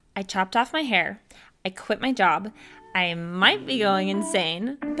I chopped off my hair. I quit my job. I might be going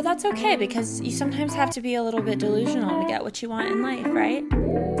insane, but that's okay because you sometimes have to be a little bit delusional to get what you want in life, right?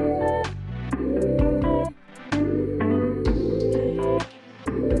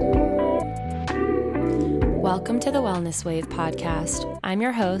 Welcome to the Wellness Wave podcast. I'm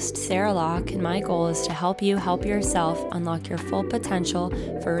your host, Sarah Locke, and my goal is to help you help yourself unlock your full potential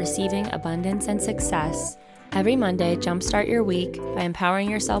for receiving abundance and success. Every Monday, jumpstart your week by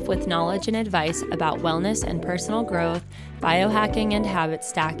empowering yourself with knowledge and advice about wellness and personal growth, biohacking and habit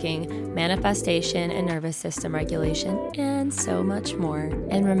stacking, manifestation and nervous system regulation, and so much more.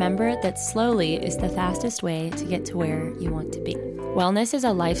 And remember that slowly is the fastest way to get to where you want to be. Wellness is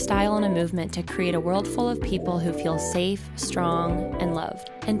a lifestyle and a movement to create a world full of people who feel safe, strong, and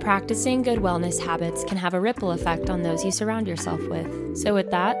loved. And practicing good wellness habits can have a ripple effect on those you surround yourself with. So with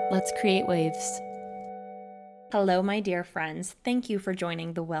that, let's create waves. Hello, my dear friends. Thank you for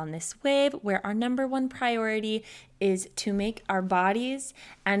joining the Wellness Wave, where our number one priority is to make our bodies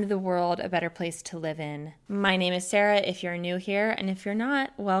and the world a better place to live in. My name is Sarah, if you're new here, and if you're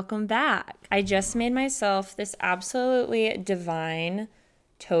not, welcome back. I just made myself this absolutely divine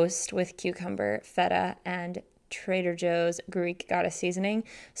toast with cucumber, feta, and Trader Joe's Greek goddess seasoning.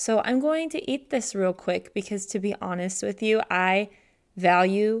 So I'm going to eat this real quick because, to be honest with you, I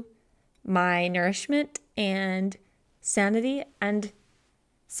value my nourishment and sanity and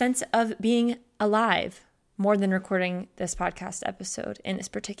sense of being alive more than recording this podcast episode in this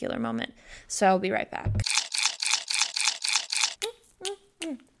particular moment. So I'll be right back.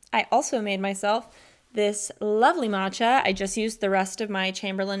 I also made myself this lovely matcha. I just used the rest of my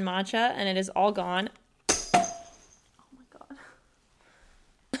Chamberlain matcha and it is all gone. Oh my God.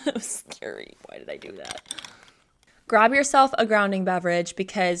 That was scary. Why did I do that? Grab yourself a grounding beverage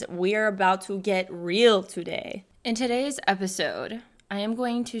because we are about to get real today. In today's episode, I am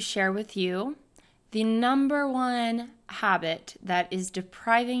going to share with you the number one habit that is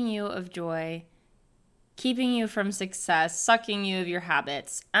depriving you of joy, keeping you from success, sucking you of your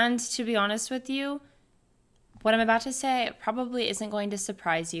habits. And to be honest with you, what I'm about to say probably isn't going to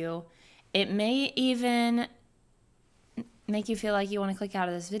surprise you. It may even make you feel like you want to click out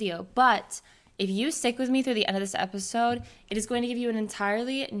of this video, but if you stick with me through the end of this episode, it is going to give you an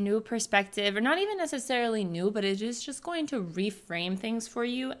entirely new perspective, or not even necessarily new, but it is just going to reframe things for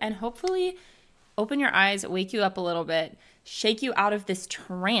you and hopefully open your eyes, wake you up a little bit, shake you out of this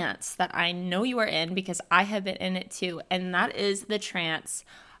trance that I know you are in because I have been in it too. And that is the trance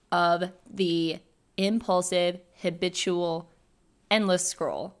of the impulsive, habitual, endless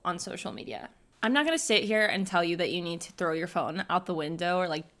scroll on social media. I'm not going to sit here and tell you that you need to throw your phone out the window or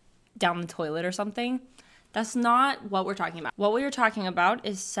down the toilet or something. That's not what we're talking about. What we are talking about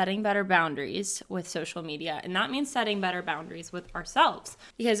is setting better boundaries with social media. And that means setting better boundaries with ourselves.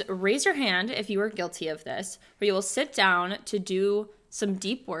 Because raise your hand if you are guilty of this, where you will sit down to do some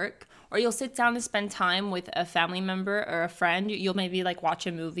deep work, or you'll sit down to spend time with a family member or a friend. You'll maybe watch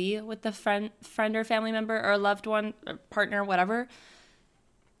a movie with a friend or family member or a loved one or partner, whatever.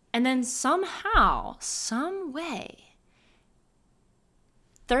 And then somehow, some way,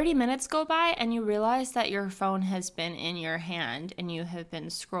 30 minutes go by and you realize that your phone has been in your hand and you have been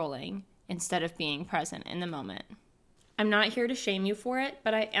scrolling instead of being present in the moment. I'm not here to shame you for it,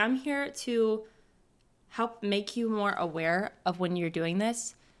 but I am here to help make you more aware of when you're doing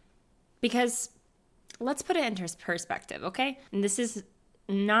this, because let's put it into perspective, okay? And this is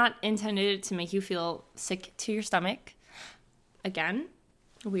not intended to make you feel sick to your stomach. Again,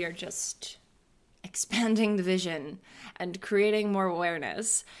 we are just expanding the vision and creating more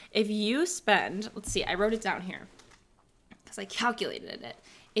awareness. If you spend, let's see, I wrote it down here because I calculated it.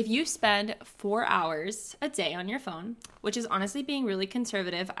 If you spend 4 hours a day on your phone, which is honestly being really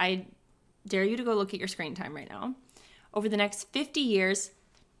conservative, I dare you to go look at your screen time right now. Over the next 50 years,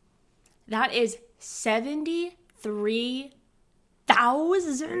 that is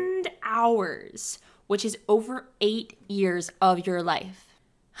 73,000 hours, which is over 8 years of your life.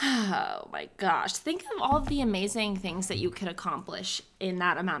 Oh my gosh. Think of all the amazing things that you could accomplish in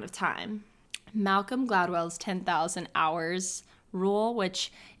that amount of time. Malcolm Gladwell's 10,000 hours rule,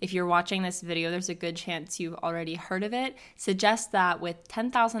 which if you're watching this video, there's a good chance you've already heard of it, suggests that with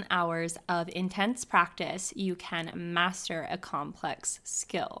 10,000 hours of intense practice, you can master a complex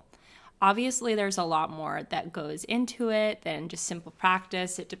skill. Obviously, there's a lot more that goes into it than just simple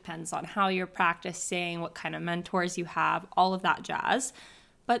practice. It depends on how you're practicing, what kind of mentors you have, all of that jazz.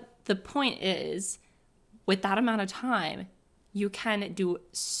 But the point is, with that amount of time, you can do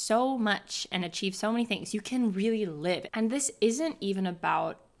so much and achieve so many things. You can really live. And this isn't even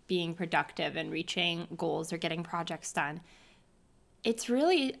about being productive and reaching goals or getting projects done. it's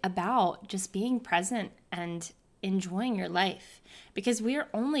really about just being present and enjoying your life, because we are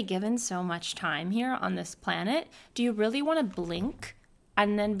only given so much time here on this planet. Do you really want to blink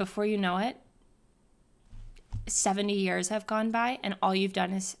and then before you know it, 70 years have gone by and all you've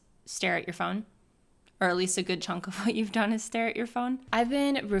done is stare at your phone? Or at least a good chunk of what you've done is stare at your phone. I've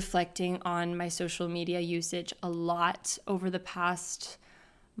been reflecting on my social media usage a lot over the past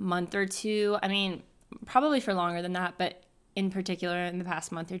month or two. I mean, probably for longer than that, but in particular in the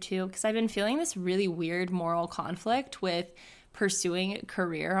past month or two, because I've been feeling this really weird moral conflict with pursuing a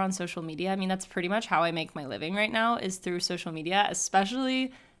career on social media. I mean, that's pretty much how I make my living right now, is through social media,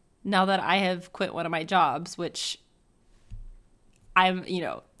 especially now that I have quit one of my jobs, which I'm,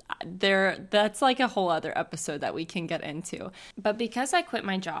 that's like a whole other episode that we can get into. But because I quit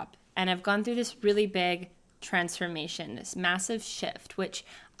my job and I've gone through this really big transformation, this massive shift, which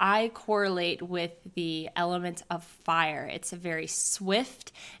I correlate with the element of fire. It's very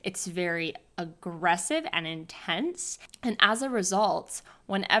swift, it's very aggressive and intense. And as a result,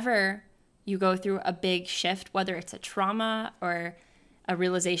 whenever you go through a big shift, whether it's a trauma or a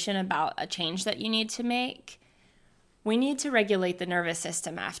realization about a change that you need to make, we need to regulate the nervous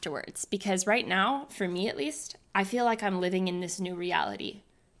system afterwards, because right now, for me at least, I feel like I'm living in this new reality.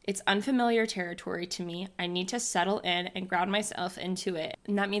 It's unfamiliar territory to me. I need to settle in and ground myself into it.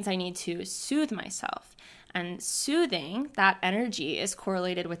 And that means I need to soothe myself. And soothing, that energy, is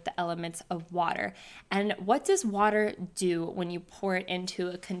correlated with the elements of water. And what does water do when you pour it into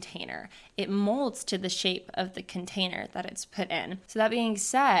a container? It molds to the shape of the container that it's put in. So that being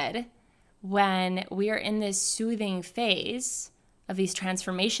said, when we are in this soothing phase of these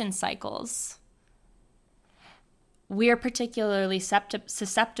transformation cycles, we are particularly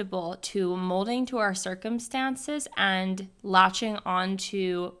susceptible to molding to our circumstances and latching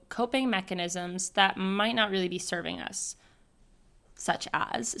onto coping mechanisms that might not really be serving us, such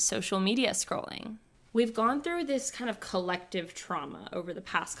as social media scrolling. We've gone through this kind of collective trauma over the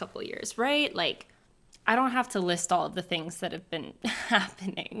past couple of years, right? Like, I don't have to list all of the things that have been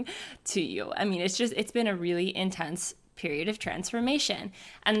happening to you. I mean, it's been a really intense period of transformation.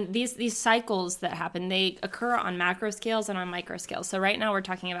 And these cycles that happen, they occur on macro scales and on micro scales. So right now we're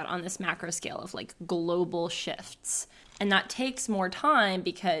talking about on this macro scale of like global shifts. And that takes more time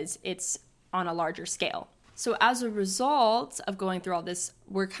because it's on a larger scale. So as a result of going through all this,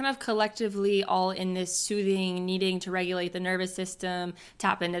 we're kind of collectively all in this soothing, needing to regulate the nervous system,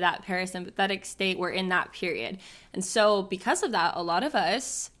 tap into that parasympathetic state. We're in that period. And so because of that, a lot of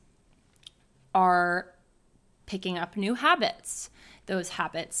us are picking up new habits. Those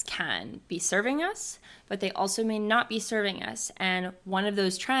habits can be serving us, but they also may not be serving us. And one of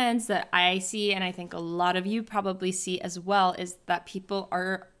those trends that I see, and I think a lot of you probably see as well, is that people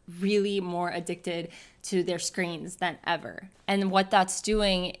are really more addicted to their screens than ever. And what that's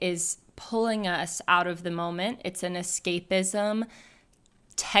doing is pulling us out of the moment. It's an escapism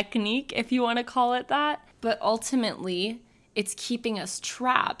technique, if you want to call it that. But ultimately, it's keeping us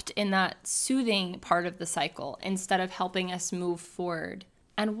trapped in that soothing part of the cycle instead of helping us move forward.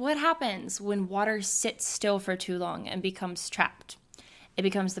 And what happens when water sits still for too long and becomes trapped? It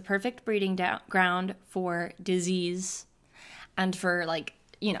becomes the perfect breeding ground for disease and for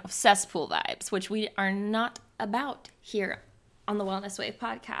cesspool vibes, which we are not about here on the Wellness Wave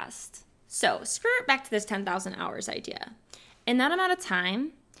podcast. So skirt back to this 10,000 hours idea. In that amount of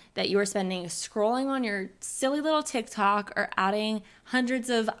time that you are spending scrolling on your silly little TikTok or adding hundreds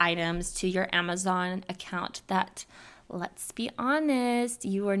of items to your Amazon account that, let's be honest,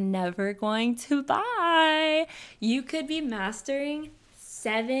 you are never going to buy, you could be mastering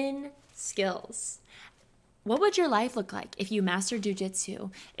 7 skills. What would your life look like if you mastered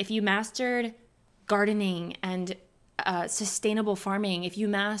jujitsu, if you mastered gardening and sustainable farming, if you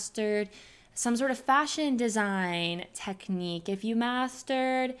mastered some sort of fashion design technique, if you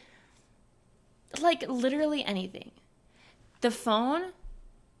mastered literally anything? The phone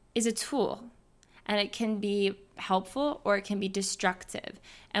is a tool, and it can be helpful or it can be destructive.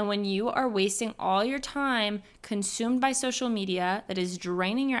 And when you are wasting all your time consumed by social media that is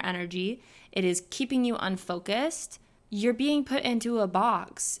draining your energy, it is keeping you unfocused, you're being put into a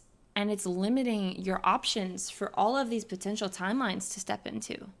box, and it's limiting your options for all of these potential timelines to step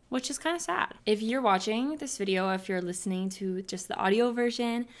into, which is kind of sad. If you're watching this video, if you're listening to just the audio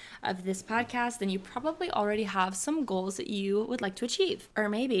version of this podcast, then you probably already have some goals that you would like to achieve. Or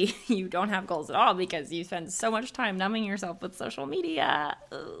maybe you don't have goals at all because you spend so much time numbing yourself with social media.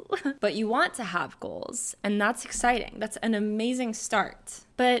 But you want to have goals, and that's exciting. That's an amazing start.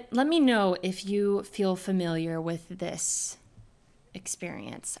 But let me know if you feel familiar with this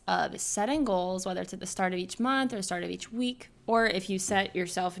experience of setting goals, whether it's at the start of each month or the start of each week, or if you set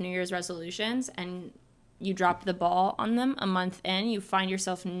yourself New Year's resolutions and you drop the ball on them a month in, you find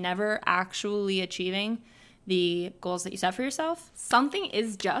yourself never actually achieving the goals that you set for yourself, something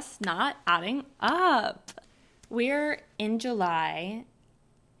is just not adding up. We're in July.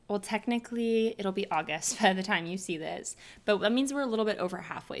 Well, technically, it'll be August by the time you see this, but that means we're a little bit over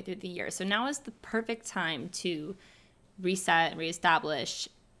halfway through the year. So now is the perfect time to reset and reestablish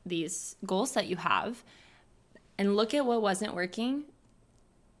these goals that you have and look at what wasn't working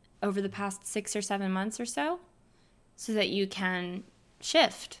over the past 6 or 7 months or so that you can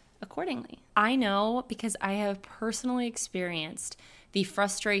shift accordingly. I know because I have personally experienced the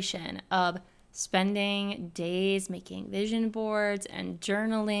frustration of spending days making vision boards and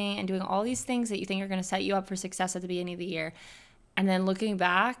journaling and doing all these things that you think are going to set you up for success at the beginning of the year, and then looking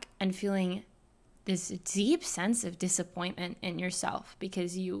back and feeling this deep sense of disappointment in yourself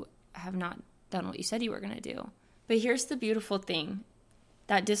because you have not done what you said you were going to do. But here's the beautiful thing.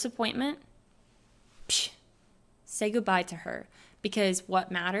 That disappointment, say goodbye to her, because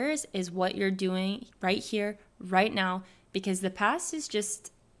what matters is what you're doing right here, right now, because the past is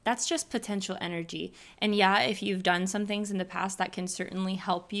that's just potential energy. And yeah, if you've done some things in the past that can certainly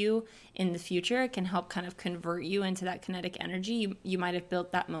help you in the future, it can help kind of convert you into that kinetic energy. You might have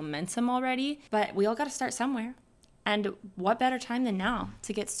built that momentum already, but we all got to start somewhere. And what better time than now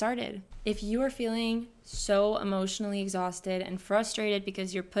to get started? If you are feeling so emotionally exhausted and frustrated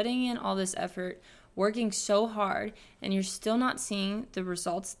because you're putting in all this effort, working so hard, and you're still not seeing the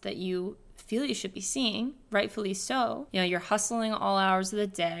results that you feel you should be seeing, rightfully so. You know, you're hustling all hours of the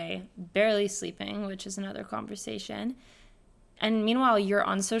day, barely sleeping, which is another conversation. And meanwhile, you're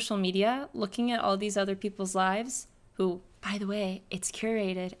on social media looking at all these other people's lives who, by the way, it's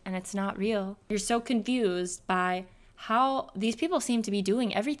curated and it's not real. You're so confused by how these people seem to be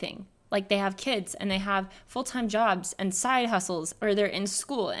doing everything. Like they have kids and they have full-time jobs and side hustles, or they're in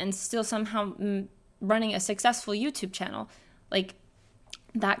school and still somehow running a successful YouTube channel. Like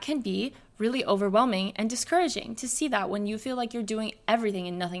that can be really overwhelming and discouraging to see that when you feel like you're doing everything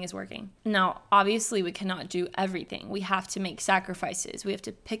and nothing is working. Now, obviously, we cannot do everything. We have to make sacrifices. We have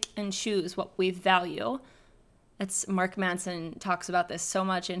to pick and choose what we value. That's Mark Manson talks about this so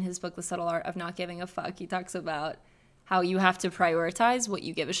much in his book, The Subtle Art of Not Giving a Fuck. He talks about how you have to prioritize what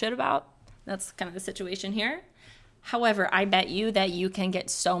you give a shit about. That's kind of the situation here. However, I bet you that you can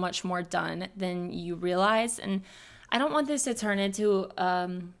get so much more done than you realize. And I don't want this to turn into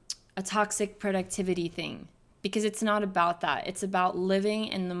a toxic productivity thing, because it's not about that. It's about living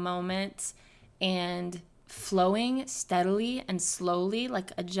in the moment and flowing steadily and slowly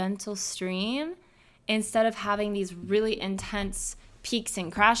like a gentle stream, instead of having these really intense peaks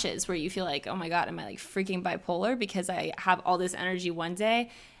and crashes where you feel like, oh my God, am I like freaking bipolar because I have all this energy one day,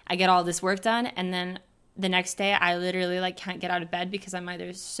 I get all this work done, and then the next day I literally like can't get out of bed because I'm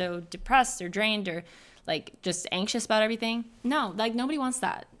either so depressed or drained or like just anxious about everything. No, like nobody wants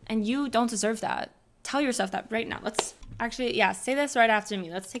that. And you don't deserve that. Tell yourself that right now. Let's actually, say this right after me.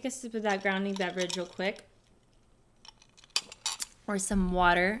 Let's take a sip of that grounding beverage real quick. Or some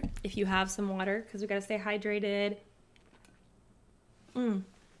water, if you have some water, because we got to stay hydrated.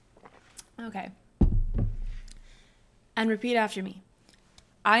 Okay. And repeat after me.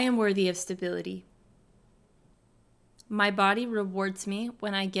 I am worthy of stability. My body rewards me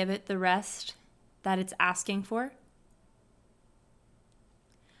when I give it the rest that it's asking for.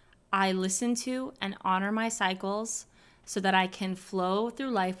 I listen to and honor my cycles so that I can flow through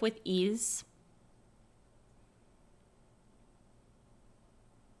life with ease.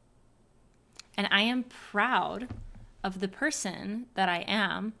 And I am proud of the person that I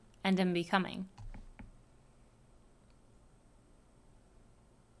am and am becoming.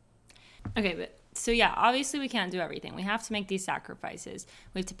 Okay, but so obviously we can't do everything. We have to make these sacrifices.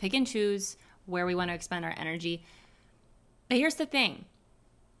 We have to pick and choose where we want to expend our energy. But here's the thing.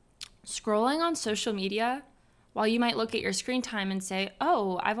 Scrolling on social media, while you might look at your screen time and say,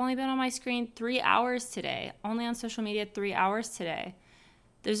 oh, I've only been on my screen 3 hours today, only on social media 3 hours today,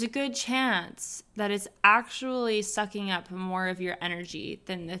 there's a good chance that it's actually sucking up more of your energy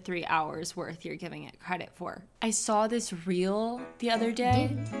than the 3 hours worth you're giving it credit for. I saw this reel the other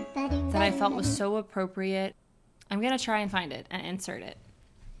day that I felt was so appropriate. I'm going to try and find it and insert it.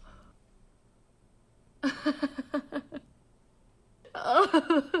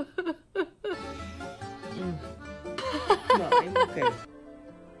 No, I'm okay.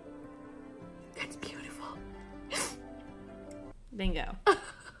 That's beautiful. Bingo.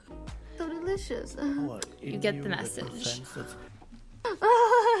 So delicious. What, You get the message.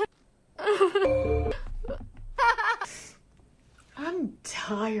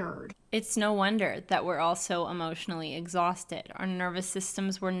 tired. It's no wonder that we're all so emotionally exhausted. Our nervous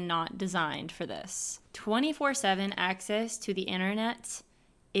systems were not designed for this. 24/7 access to the internet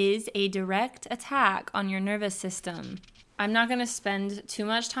is a direct attack on your nervous system. I'm not going to spend too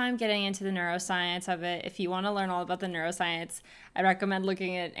much time getting into the neuroscience of it. If you want to learn all about the neuroscience, I recommend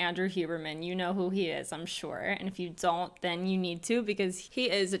looking at Andrew Huberman. You know who he is, I'm sure. And if you don't, then you need to, because he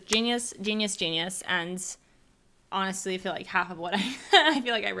is a genius. And honestly, I feel like half of what I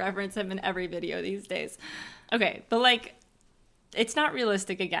feel like I reference him in every video these days. Okay, but like, it's not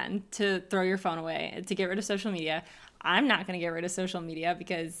realistic, again, to throw your phone away, to get rid of social media. I'm not going to get rid of social media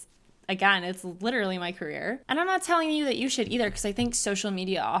because, again, it's literally my career. And I'm not telling you that you should either, because I think social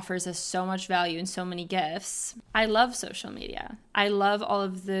media offers us so much value and so many gifts. I love social media. I love all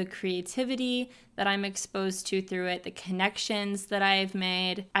of the creativity that I'm exposed to through it, the connections that I've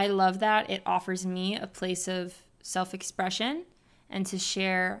made. I love that it offers me a place of self-expression and to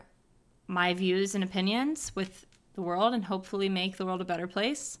share my views and opinions with the world and hopefully make the world a better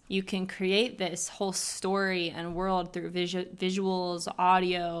place. You can create this whole story and world through visuals,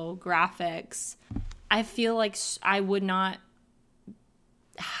 audio, graphics. I feel like I would not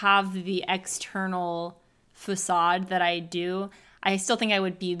have the external facade that I do. I still think I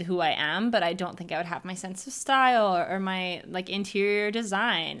would be who I am, but I don't think I would have my sense of style or my like interior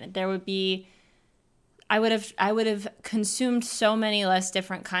design. There would be I would have consumed so many less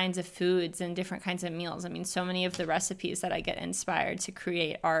different kinds of foods and different kinds of meals. I mean, so many of the recipes that I get inspired to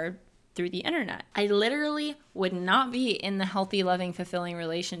create are through the internet. I literally would not be in the healthy, loving, fulfilling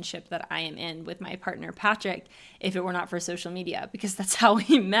relationship that I am in with my partner, Patrick, if it were not for social media, because that's how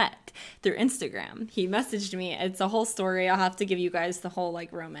we met, through Instagram. He messaged me. It's a whole story. I'll have to give you guys the whole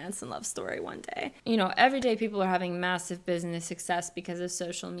like romance and love story one day. You know, every day people are having massive business success because of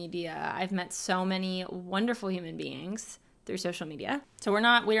social media. I've met so many wonderful human beings through social media. So we're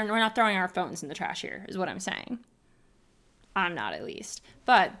not throwing our phones in the trash here, is what I'm saying. I'm not, at least.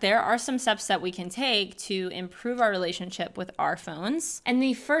 But there are some steps that we can take to improve our relationship with our phones. And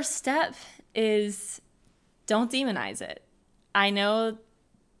the first step is don't demonize it. I know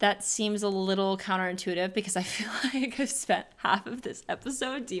that seems a little counterintuitive because I feel like I've spent half of this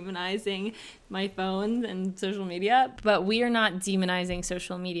episode demonizing my phone and social media. But we are not demonizing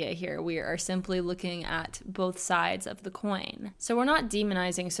social media here. We are simply looking at both sides of the coin. So we're not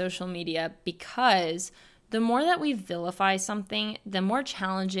demonizing social media because the more that we vilify something, the more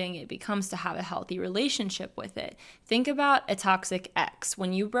challenging it becomes to have a healthy relationship with it. Think about a toxic ex.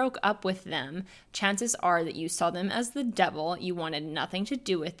 When you broke up with them, chances are that you saw them as the devil. You wanted nothing to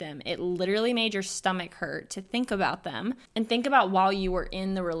do with them. It literally made your stomach hurt to think about them and think about while you were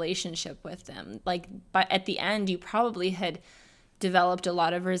in the relationship with them. But at the end, you probably had developed a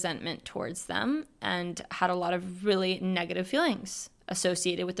lot of resentment towards them and had a lot of really negative feelings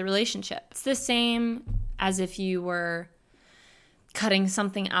associated with the relationship. It's the same as if you were cutting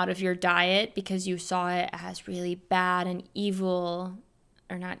something out of your diet because you saw it as really bad and evil,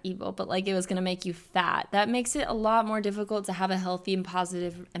 or not evil, but like it was going to make you fat. That makes it a lot more difficult to have a healthy and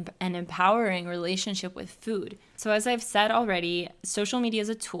positive and empowering relationship with food. So as I've said already, social media is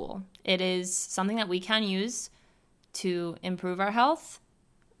a tool. It is something that we can use to improve our health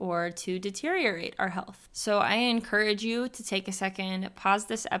or to deteriorate our health. So I encourage you to take a second, pause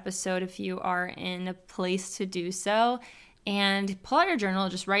this episode if you are in a place to do so, and pull out your journal,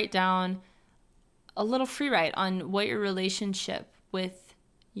 just write down a little free write on what your relationship with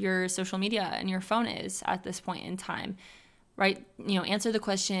your social media and your phone is at this point in time. Right? Answer the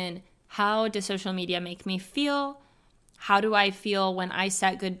question, how does social media make me feel? How do I feel when I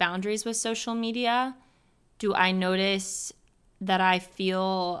set good boundaries with social media? Do I notice that I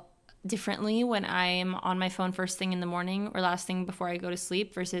feel differently when I'm on my phone first thing in the morning or last thing before I go to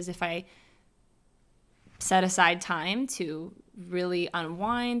sleep versus if I set aside time to really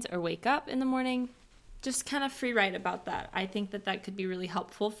unwind or wake up in the morning? Just kind of free write about that. I think that could be really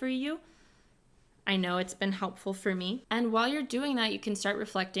helpful for you. I know it's been helpful for me. And while you're doing that, you can start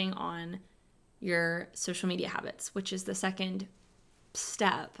reflecting on your social media habits, which is the second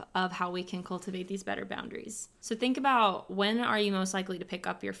step of how we can cultivate these better boundaries. So think about, when are you most likely to pick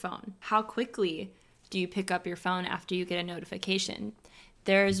up your phone? How quickly do you pick up your phone after you get a notification?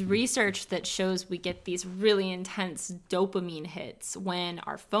 There's research that shows we get these really intense dopamine hits when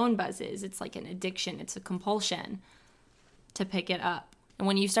our phone buzzes. It's like an addiction. It's a compulsion to pick it up. And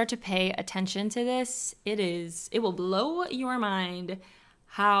when you start to pay attention to this, it will blow your mind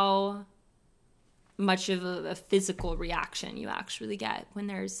how much of a physical reaction you actually get when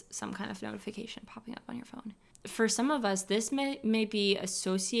there's some kind of notification popping up on your phone. For some of us, this may be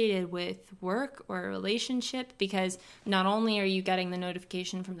associated with work or a relationship, because not only are you getting the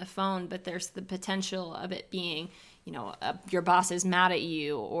notification from the phone, but there's the potential of it being, your boss is mad at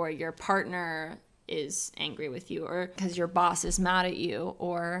you, or your partner is angry with you, or because your boss is mad at you,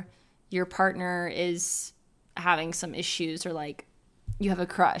 or your partner is having some issues, or like you have a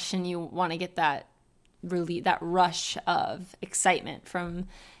crush and you want to get that rush of excitement from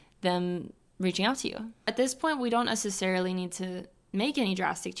them reaching out to you. At this point, we don't necessarily need to make any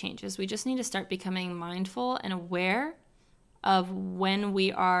drastic changes. We just need to start becoming mindful and aware of when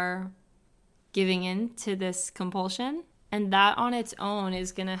we are giving in to this compulsion. And that on its own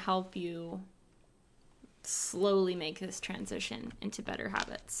is going to help you slowly make this transition into better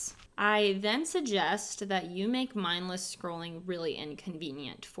habits. I then suggest that you make mindless scrolling really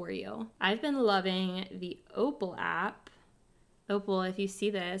inconvenient for you. I've been loving the Opal app. Opal, if you see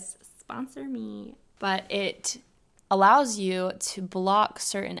this, sponsor me. But it allows you to block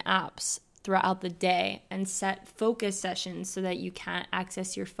certain apps throughout the day and set focus sessions so that you can't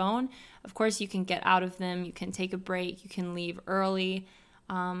access your phone. Of course, you can get out of them, you can take a break, you can leave early,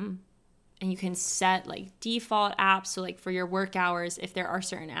 and you can set like default apps. So like for your work hours, if there are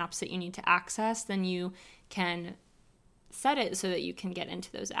certain apps that you need to access, then you can set it so that you can get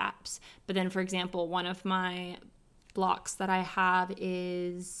into those apps. But then, for example, one of my blocks that I have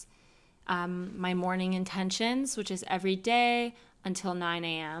is my morning intentions, which is every day until 9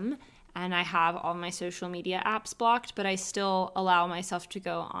 a.m. And I have all my social media apps blocked, but I still allow myself to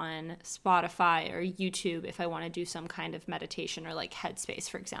go on Spotify or YouTube if I want to do some kind of meditation, or like Headspace,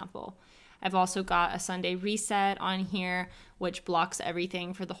 for example. I've also got a Sunday reset on here, which blocks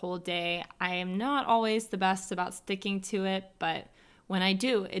everything for the whole day. I am not always the best about sticking to it, but when I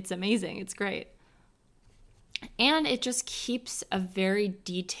do, it's amazing. It's great. And it just keeps a very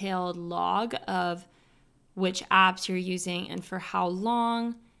detailed log of which apps you're using and for how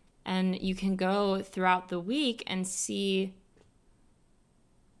long. And you can go throughout the week and see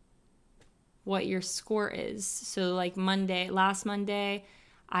what your score is. So like last Monday,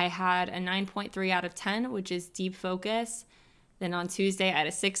 I had a 9.3 out of 10, which is deep focus. Then on Tuesday, I had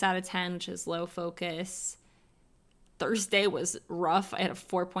a 6 out of 10, which is low focus. Thursday was rough. I had a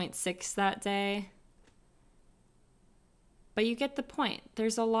 4.6 that day. But you get the point.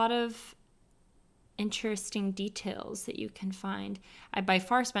 There's a lot of interesting details that you can find. I by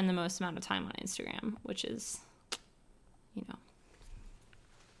far spend the most amount of time on Instagram, which is,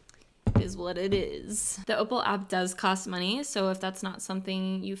 is what it is. The Opal app does cost money, so if that's not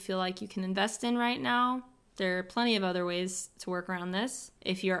something you feel like you can invest in right now, there are plenty of other ways to work around this.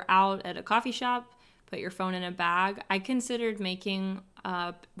 If you're out at a coffee shop, put your phone in a bag. I considered making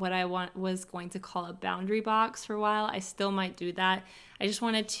what I was going to call a boundary box for a while. I still might do that. I just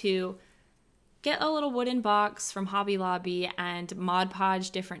wanted to get a little wooden box from Hobby Lobby and Mod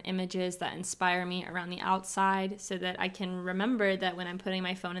Podge different images that inspire me around the outside, so that I can remember that when I'm putting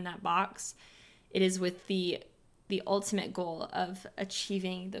my phone in that box, it is with the ultimate goal of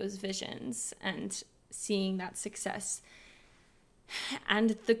achieving those visions and seeing that success.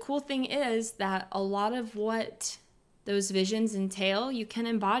 And the cool thing is that a lot of what those visions entail, you can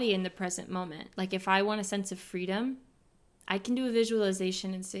embody in the present moment. Like if I want a sense of freedom, I can do a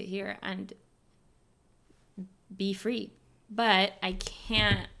visualization and sit here and be free. But I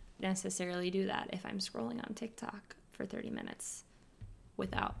can't necessarily do that if I'm scrolling on TikTok for 30 minutes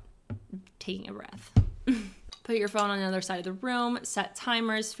without taking a breath. Put your phone on the other side of the room, set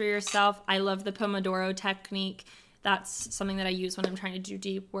timers for yourself. I love the Pomodoro technique. That's something that I use when I'm trying to do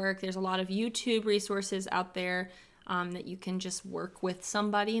deep work. There's a lot of YouTube resources out there that you can just work with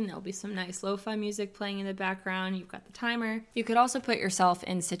somebody, and there'll be some nice lo-fi music playing in the background. You've got the timer. You could also put yourself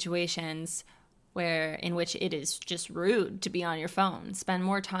in situations in which it is just rude to be on your phone. Spend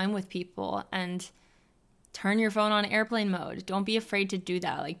more time with people and turn your phone on airplane mode. Don't be afraid to do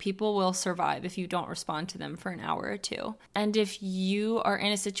that. Like, people will survive if you don't respond to them for an hour or two. And if you are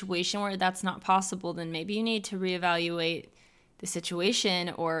in a situation where that's not possible, then maybe you need to reevaluate the situation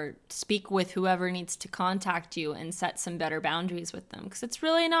or speak with whoever needs to contact you and set some better boundaries with them. Because it's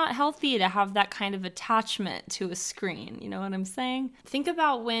really not healthy to have that kind of attachment to a screen. You know what I'm saying? Think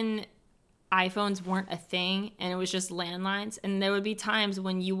about when iPhones weren't a thing and it was just landlines, and there would be times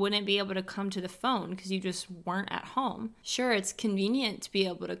when you wouldn't be able to come to the phone because you just weren't at home. Sure, it's convenient to be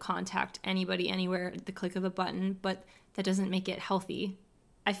able to contact anybody anywhere at the click of a button, but that doesn't make it healthy.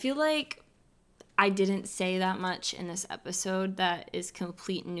 I feel like I didn't say that much in this episode that is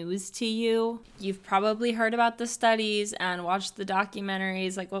complete news to you. You've probably heard about the studies and watched the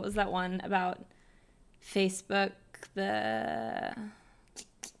documentaries. Like, what was that one about Facebook, I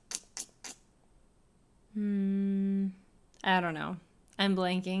don't know. I'm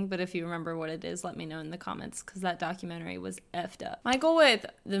blanking, but if you remember what it is, let me know in the comments, because that documentary was effed up. My goal with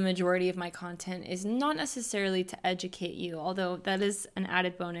the majority of my content is not necessarily to educate you, although that is an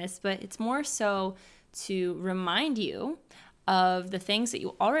added bonus, but it's more so to remind you of the things that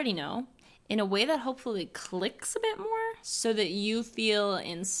you already know in a way that hopefully clicks a bit more, so that you feel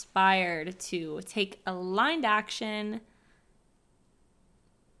inspired to take aligned action,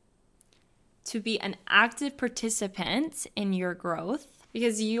 to be an active participant in your growth,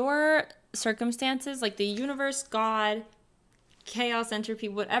 because your circumstances, like the universe, God, chaos, entropy,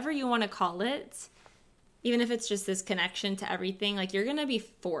 whatever you want to call it, even if it's just this connection to everything, like you're going to be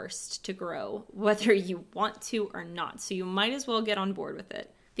forced to grow whether you want to or not. So you might as well get on board with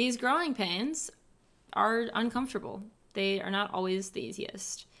it. These growing pains are uncomfortable. They are not always the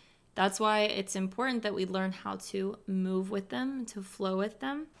easiest. That's why it's important that we learn how to move with them, to flow with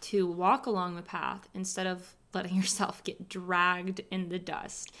them, to walk along the path instead of letting yourself get dragged in the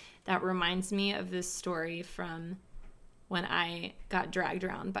dust. That reminds me of this story from when I got dragged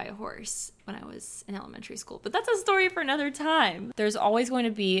around by a horse when I was in elementary school. But that's a story for another time. There's always going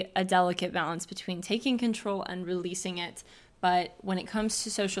to be a delicate balance between taking control and releasing it. But when it comes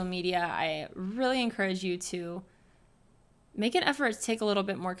to social media, I really encourage you to make an effort to take a little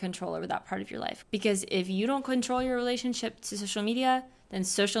bit more control over that part of your life. Because if you don't control your relationship to social media, then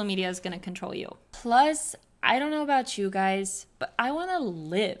social media is going to control you. Plus, I don't know about you guys, but I want to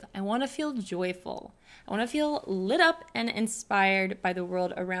live. I want to feel joyful. I want to feel lit up and inspired by the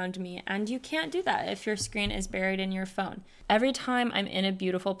world around me. And you can't do that if your screen is buried in your phone. Every time I'm in a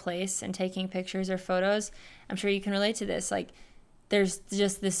beautiful place and taking pictures or photos, I'm sure you can relate to this. Like, there's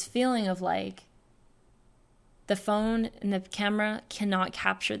just this feeling of like, the phone and the camera cannot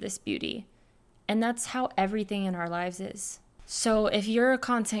capture this beauty. And that's how everything in our lives is. So if you're a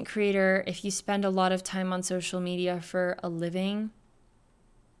content creator, if you spend a lot of time on social media for a living,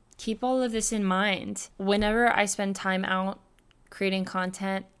 keep all of this in mind. Whenever I spend time out creating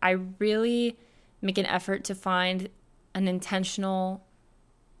content, I really make an effort to find an intentional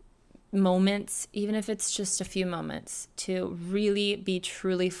moments, even if it's just a few moments, to really be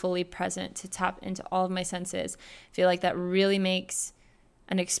truly fully present, to tap into all of my senses. I feel like that really makes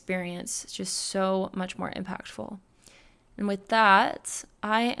an experience just so much more impactful. And with that,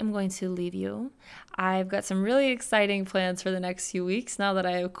 I am going to leave you. I've got some really exciting plans for the next few weeks now that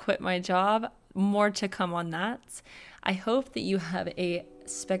I have quit my job. More to come on that. I hope that you have a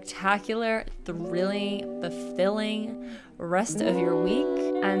spectacular, thrilling, fulfilling rest of your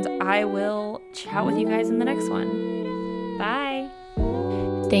week, and I will chat with you guys in the next one. Bye.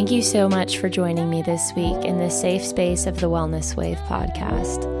 Thank you so much for joining me this week in the safe space of the Wellness Wave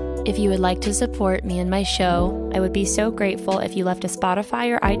podcast. If you would like to support me and my show, I would be so grateful if you left a Spotify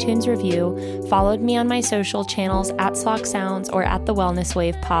or iTunes review, followed me on my social channels at Sock Sounds or at the Wellness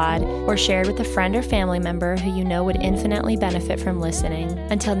Wave Pod, or shared with a friend or family member who you know would infinitely benefit from listening.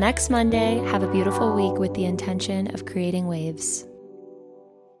 Until next Monday, have a beautiful week with the intention of creating waves.